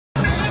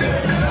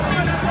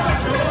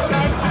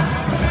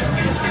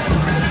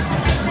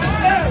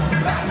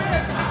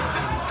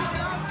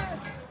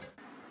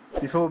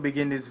Before we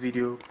begin this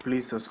video,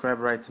 please subscribe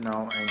right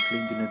now and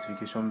click the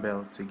notification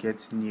bell to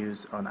get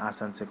news on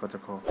Asante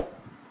Kotoko.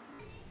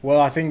 Well,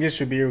 I think this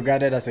should be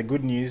regarded as a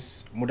good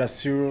news.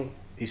 Mudasiru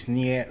is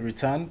near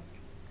return.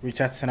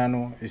 Richard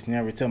Senanu is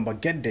near return.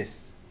 But get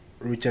this,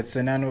 Richard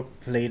Senanu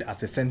played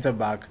as a center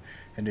back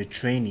in the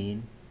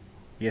training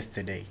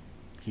yesterday.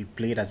 He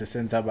played as a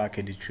center back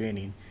in the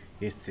training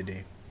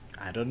yesterday.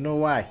 I don't know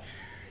why.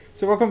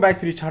 So welcome back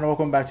to the channel,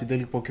 welcome back to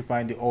Daily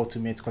Porcupine, the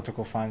ultimate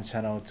Kotoko fan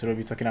channel. Today we'll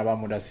be talking about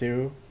Mudasiru,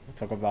 we'll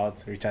talk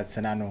about Richard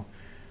Senanu.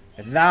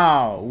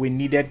 Now, we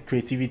needed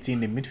creativity in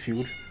the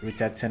midfield.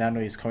 Richard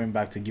Senanu is coming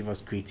back to give us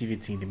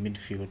creativity in the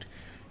midfield.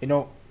 You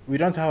know, we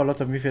don't have a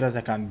lot of midfielders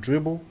that can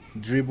dribble,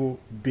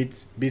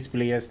 beat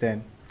players,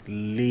 then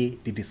lay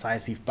the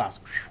decisive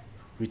pass.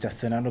 Richard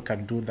Senanu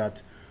can do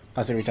that.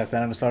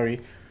 Mudasiru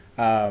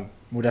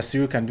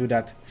can do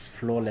that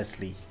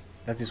flawlessly.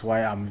 That is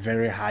why I'm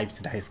very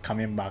hyped that he's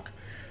coming back.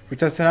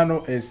 Richard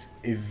Senanu is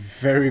a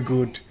very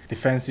good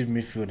defensive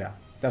midfielder.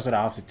 That's what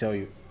I have to tell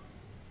you.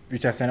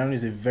 Richard Senanu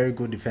is a very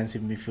good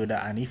defensive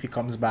midfielder, and if he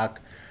comes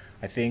back,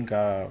 I think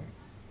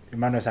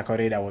Emmanuel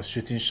Sakore that was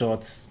shooting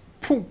shots,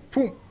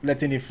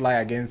 letting it fly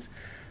against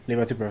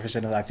Liberty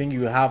Professionals, I think he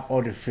will have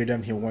all the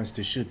freedom he wants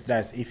to shoot.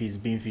 That's if he's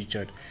being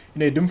featured. You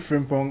know, Dum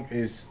Frimpong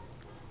is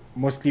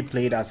mostly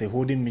played as a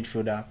holding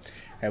midfielder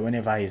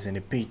whenever he's in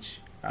the pitch.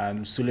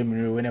 And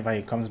Mudasiru, whenever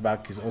he comes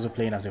back, is also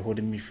playing as a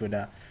holding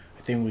midfielder.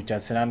 I think Richard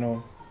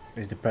Senanu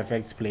is the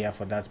perfect player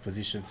for that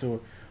position. So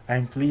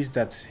I'm pleased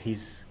that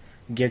he's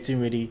getting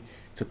ready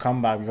to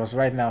come back, because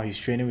right now he's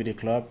training with the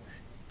club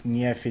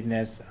near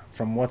fitness.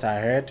 From what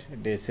I heard,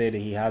 they say that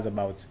he has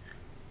about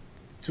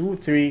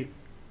 2-3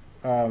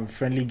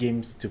 friendly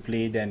games to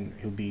play, then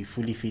he'll be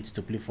fully fit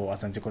to play for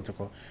Asante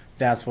Kotoko.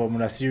 That's for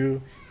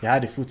Mudasiru. He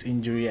had a foot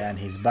injury and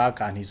he's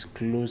back and he's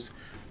close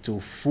to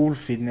full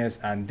fitness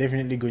and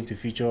definitely going to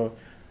feature,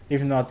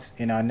 if not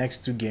in our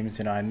next 2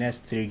 games, in our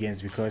next 3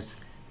 games, because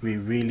we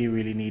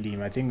really need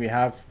him. I think we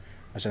have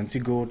Ashanti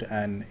Gold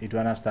and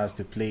Idwana Stars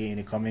to play in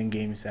the coming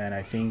games, and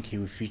I think he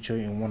will feature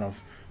in one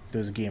of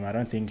those games. I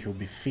don't think he'll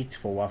be fit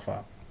for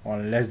Wafa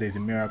unless there's a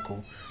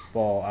miracle,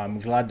 but I'm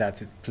glad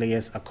that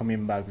players are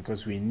coming back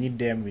because we need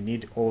them. We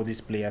need all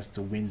these players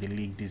to win the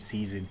league this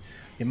season.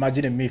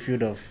 Imagine a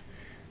midfield of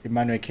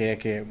Emmanuel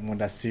Keke,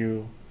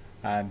 Mudasiru,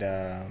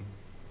 and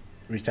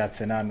Richard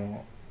Senanu,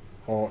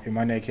 or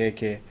Emmanuel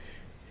Keke,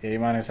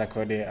 Emmanuel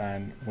Sakode,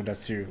 and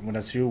Mudasiru.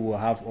 Mudasiru will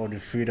have all the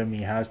freedom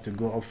he has to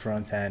go up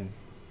front and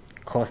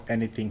cause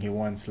anything he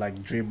wants,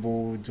 like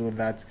dribble, do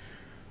that.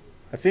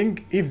 I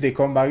think if they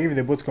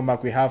both come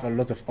back, we have a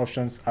lot of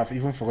options. I've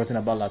even forgotten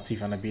about Latif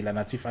Anabila.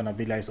 Latif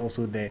Anabila is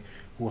also there.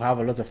 We'll have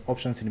a lot of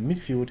options in the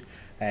midfield,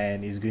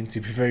 and it's going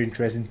to be very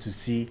interesting to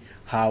see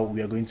how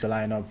we are going to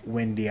line up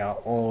when they are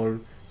all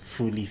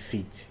fully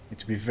fit.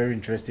 It will be very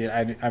interesting.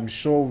 I'm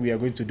sure we are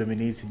going to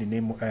dominate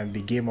in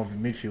the game of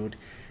the midfield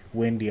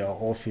when they are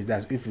all fit.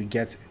 That's if we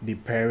get the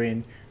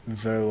pairing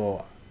very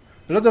well.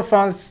 A lot of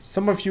fans,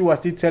 some of you are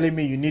still telling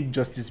me you need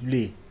Justice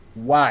Blay.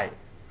 Why?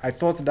 I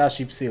thought that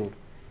ship sailed.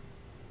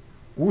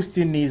 Who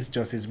still needs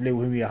Justice Blay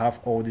when we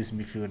have all these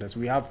midfielders?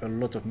 We have a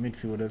lot of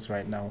midfielders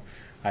right now.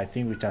 I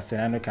think Richard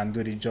Senanu can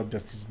do the job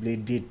Justice Blay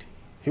did.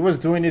 He was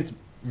doing it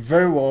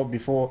very well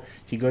before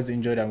he got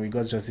injured and we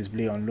got Justice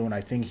Blay on loan. I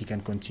think he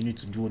can continue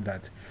to do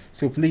that.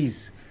 So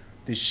please,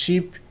 the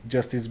ship,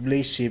 Justice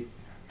Blay ship,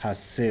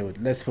 has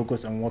sailed. Let's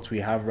focus on what we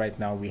have right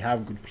now. We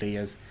have good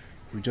players.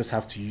 We just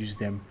have to use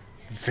them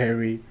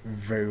very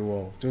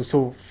well.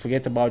 So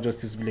forget about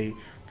Justice Blay.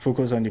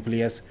 Focus on the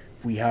players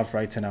we have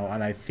right now,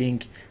 and I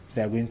think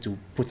they're going to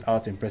put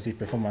out impressive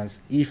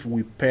performance if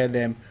we pair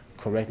them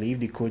correctly, if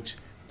the coach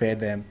pair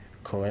them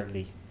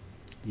correctly.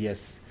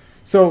 Yes.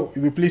 So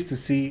we'll be pleased to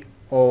see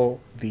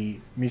all the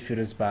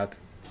midfielders back,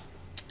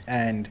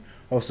 and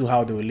also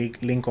how they will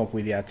link up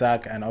with the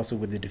attack and also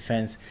with the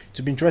defense.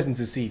 To be interesting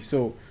to see.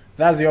 So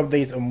that's the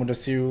update on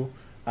Mudasiru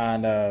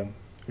and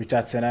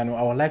Richard Senanu.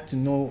 I would like to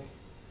know,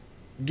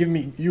 give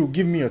me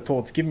your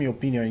thoughts, give me your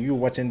opinion. You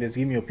watching this,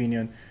 give me your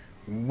opinion.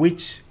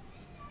 Which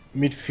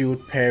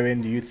midfield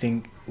pairing do you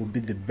think would be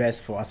the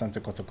best for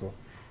Asante Kotoko?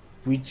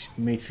 Which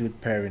midfield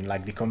pairing,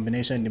 like the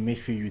combination in the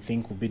midfield, you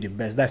think would be the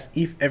best? That's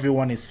if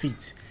everyone is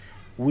fit.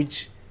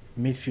 Which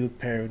midfield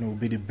pairing will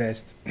be the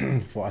best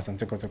for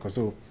Asante Kotoko?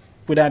 So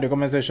put that in the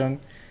comment section,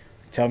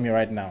 tell me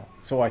right now.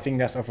 So I think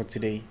that's all for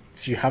today.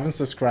 If you haven't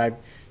subscribed,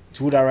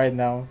 do that right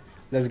now.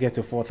 Let's get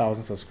to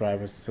 4,000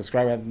 subscribers.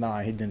 Subscribe right now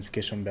and hit the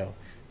notification bell.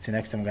 Till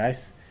next time,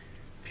 guys.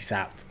 Peace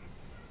out.